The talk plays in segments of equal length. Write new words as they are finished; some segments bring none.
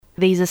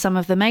These are some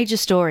of the major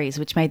stories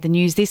which made the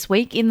news this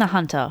week in the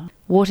Hunter.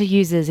 Water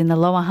users in the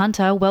Lower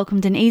Hunter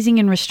welcomed an easing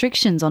in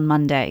restrictions on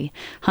Monday.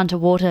 Hunter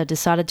Water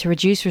decided to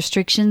reduce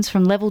restrictions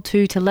from Level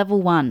 2 to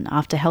Level 1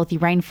 after healthy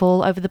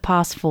rainfall over the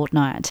past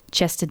fortnight.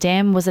 Chester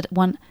Dam was at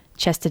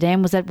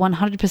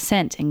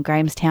 100% and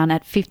Grahamstown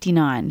at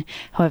 59%.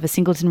 However,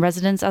 Singleton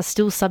residents are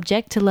still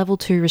subject to Level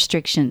 2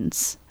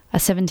 restrictions. A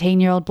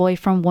 17-year-old boy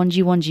from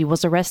Wanji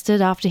was arrested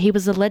after he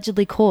was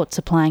allegedly caught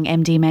supplying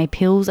MDMA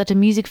pills at a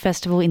music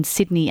festival in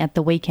Sydney at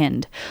the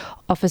weekend.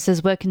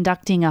 Officers were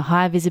conducting a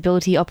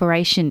high-visibility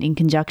operation in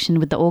conjunction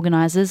with the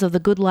organisers of the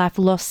Good Life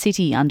Lost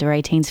City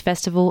Under-18s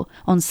festival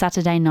on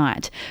Saturday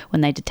night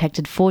when they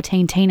detected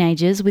 14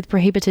 teenagers with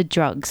prohibited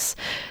drugs.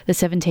 The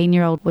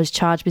 17-year-old was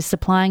charged with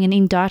supplying an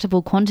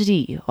indictable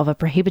quantity of a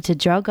prohibited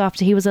drug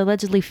after he was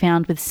allegedly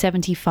found with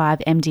 75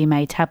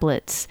 MDMA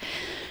tablets.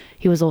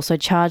 He was also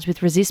charged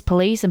with resist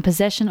police and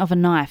possession of a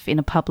knife in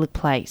a public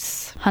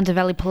place. Hunter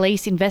Valley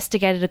Police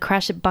investigated a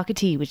crash at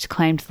Buckety which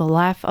claimed the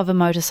life of a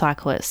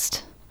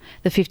motorcyclist.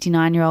 The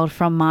 59-year-old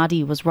from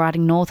Mardi was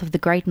riding north of the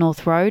Great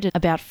North Road at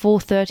about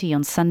 4:30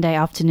 on Sunday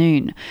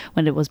afternoon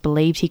when it was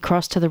believed he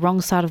crossed to the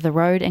wrong side of the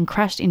road and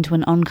crashed into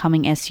an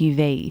oncoming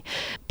SUV.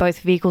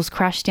 Both vehicles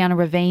crashed down a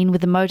ravine with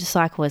the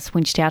motorcyclist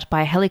winched out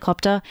by a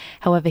helicopter,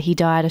 however he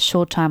died a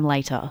short time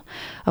later.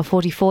 A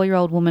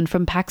 44-year-old woman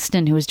from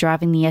Paxton who was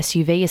driving the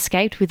SUV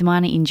escaped with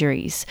minor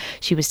injuries.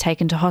 She was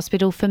taken to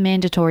hospital for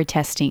mandatory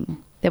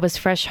testing. There was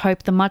fresh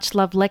hope the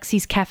much-loved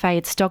Lexi's Cafe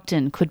at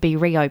Stockton could be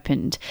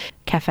reopened.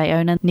 Cafe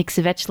owner Nick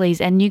Savechles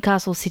and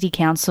Newcastle City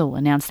Council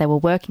announced they were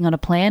working on a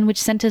plan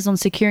which centres on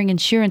securing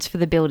insurance for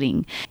the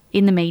building.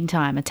 In the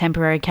meantime, a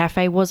temporary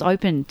cafe was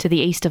opened to the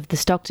east of the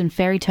Stockton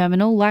ferry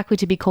terminal, likely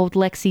to be called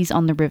Lexi's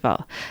on the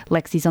River.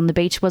 Lexi's on the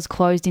Beach was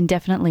closed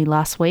indefinitely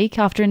last week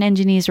after an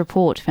engineer's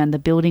report found the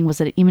building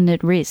was at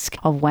imminent risk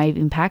of wave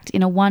impact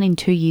in a 1 in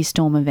 2 year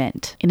storm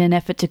event. In an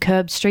effort to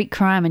curb street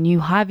crime, a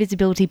new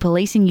high-visibility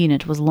policing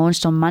unit was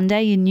launched on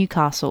Monday in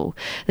Newcastle.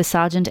 The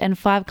sergeant and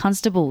 5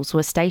 constables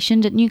were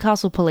stationed at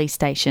Newcastle Police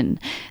Station.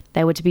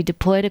 They were to be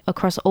deployed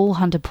across all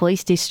Hunter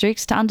police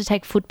districts to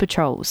undertake foot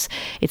patrols.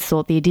 It's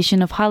thought the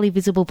addition of highly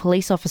visible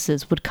police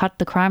officers would cut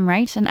the crime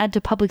rate and add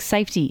to public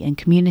safety and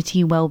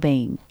community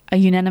well-being. A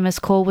unanimous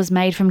call was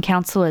made from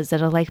councillors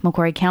at a Lake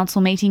Macquarie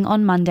Council meeting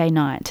on Monday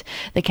night.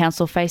 The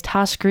council faced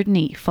harsh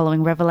scrutiny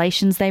following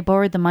revelations they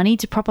borrowed the money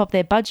to prop up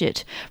their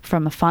budget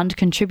from a fund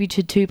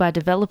contributed to by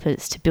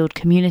developers to build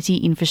community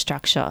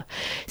infrastructure.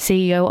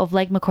 CEO of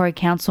Lake Macquarie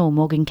Council,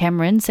 Morgan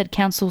Cameron, said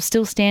council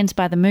still stands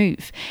by the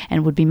move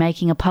and would be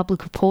making a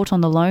public report on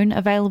the loan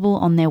available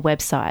on their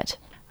website.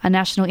 A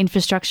national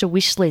infrastructure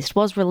wish list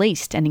was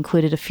released and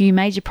included a few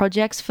major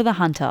projects for the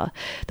Hunter.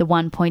 The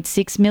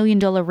 $1.6 million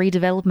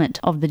redevelopment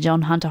of the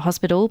John Hunter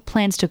Hospital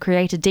plans to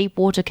create a deep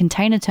water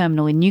container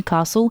terminal in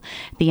Newcastle,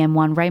 the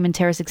M1 Raymond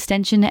Terrace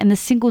extension and the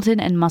Singleton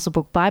and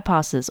Muswellbrook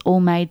bypasses all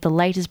made the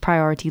latest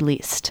priority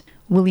list.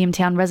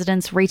 Williamtown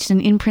residents reached an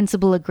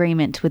in-principle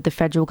agreement with the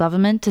federal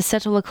government to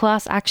settle a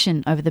class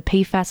action over the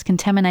PFAS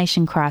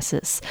contamination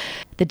crisis.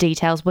 The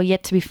details were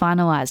yet to be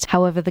finalised.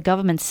 However, the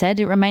government said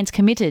it remains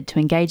committed to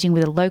engaging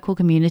with the local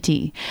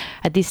community.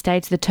 At this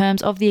stage, the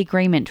terms of the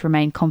agreement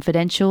remain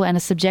confidential and are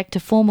subject to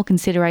formal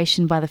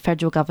consideration by the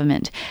federal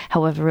government.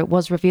 However, it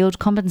was revealed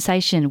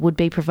compensation would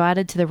be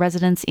provided to the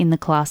residents in the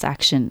class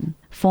action.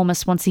 Former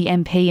Swansea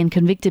MP and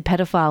convicted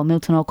pedophile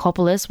Milton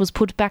Orkopoulos was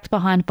put back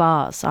behind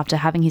bars after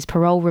having his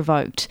parole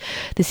revoked.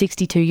 The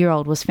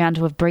 62-year-old was found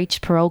to have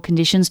breached parole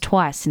conditions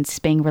twice since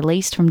being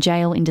released from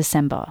jail in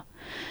December.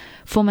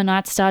 Former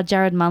Knights star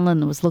Jared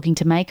Munlin was looking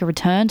to make a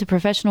return to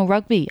professional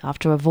rugby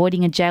after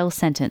avoiding a jail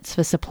sentence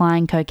for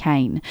supplying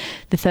cocaine.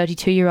 The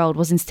 32-year-old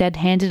was instead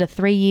handed a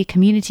 3-year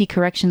community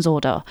corrections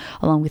order,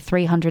 along with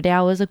 300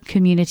 hours of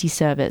community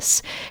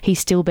service. He's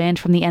still banned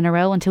from the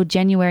NRL until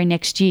January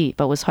next year,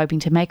 but was hoping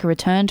to make a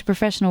return to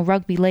professional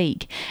rugby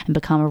league and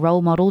become a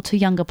role model to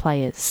younger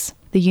players.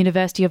 The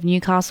University of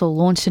Newcastle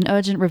launched an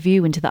urgent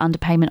review into the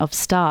underpayment of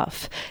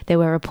staff. There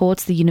were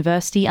reports the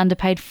university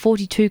underpaid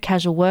 42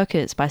 casual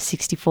workers by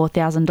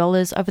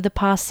 $64,000 over the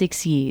past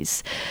 6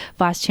 years.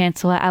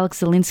 Vice-Chancellor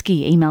Alex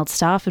Zielinski emailed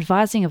staff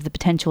advising of the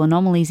potential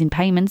anomalies in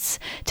payments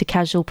to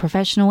casual,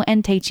 professional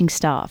and teaching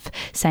staff,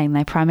 saying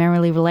they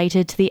primarily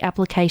related to the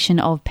application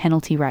of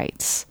penalty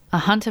rates. A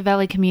Hunter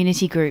Valley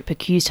community group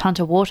accused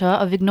Hunter Water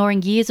of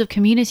ignoring years of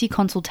community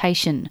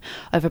consultation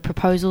over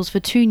proposals for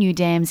 2 new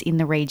dams in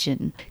the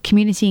region.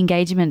 Community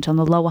engagement on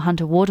the Lower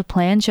Hunter Water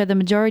Plan showed the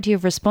majority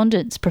of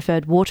respondents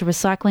preferred water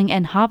recycling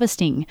and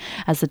harvesting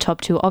as the top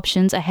 2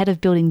 options ahead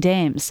of building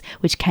dams,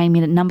 which came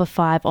in at number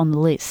 5 on the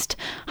list.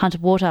 Hunter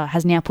Water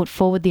has now put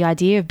forward the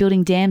idea of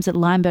building dams at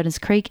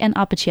Limeburners Creek and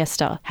Upper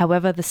Chester.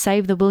 However, the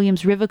Save the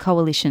Williams River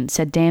Coalition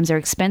said dams are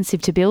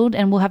expensive to build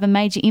and will have a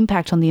major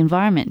impact on the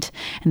environment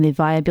and the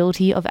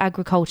viability of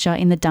agriculture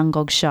in the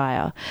Dungog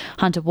Shire.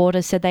 Hunter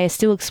Water said they are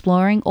still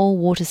exploring all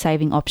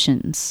water-saving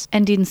options.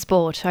 And in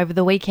sport, over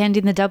the weekend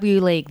in the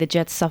W League, the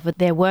Jets suffered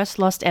their worst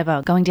loss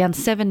ever, going down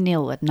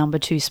 7-0 at number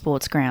 2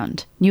 Sports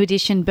Ground. New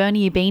addition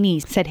Bernie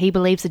Ubini said he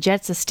believes the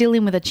Jets are still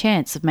in with a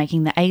chance of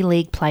making the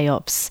A-League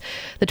playoffs.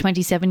 The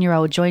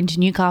 27-year-old joined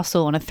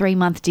Newcastle on a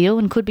 3-month deal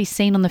and could be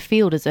seen on the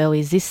field as early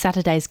as this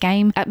Saturday's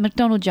game at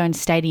McDonald Jones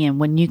Stadium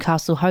when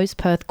Newcastle host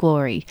Perth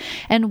Glory.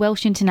 And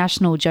Welsh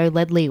international Joe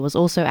Ledley was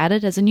also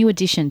added as a new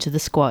addition to the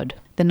squad.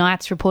 The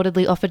Knights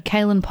reportedly offered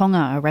Kalen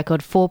Ponga a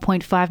record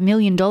 $4.5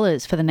 million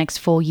for the next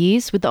 4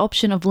 years, with the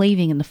option of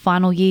leaving in the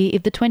final year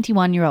if the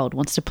 21-year-old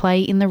wants to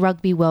play in the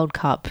Rugby World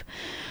Cup.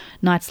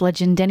 Knights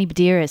legend Denny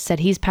Badiris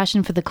said his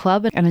passion for the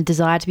club and a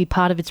desire to be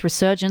part of its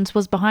resurgence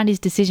was behind his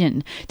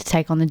decision to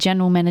take on the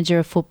general manager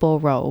of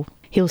football role.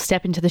 He'll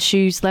step into the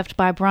shoes left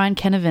by Brian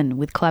Kenovan,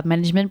 with club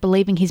management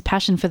believing his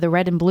passion for the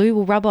red and blue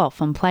will rub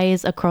off on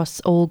players across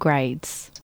all grades.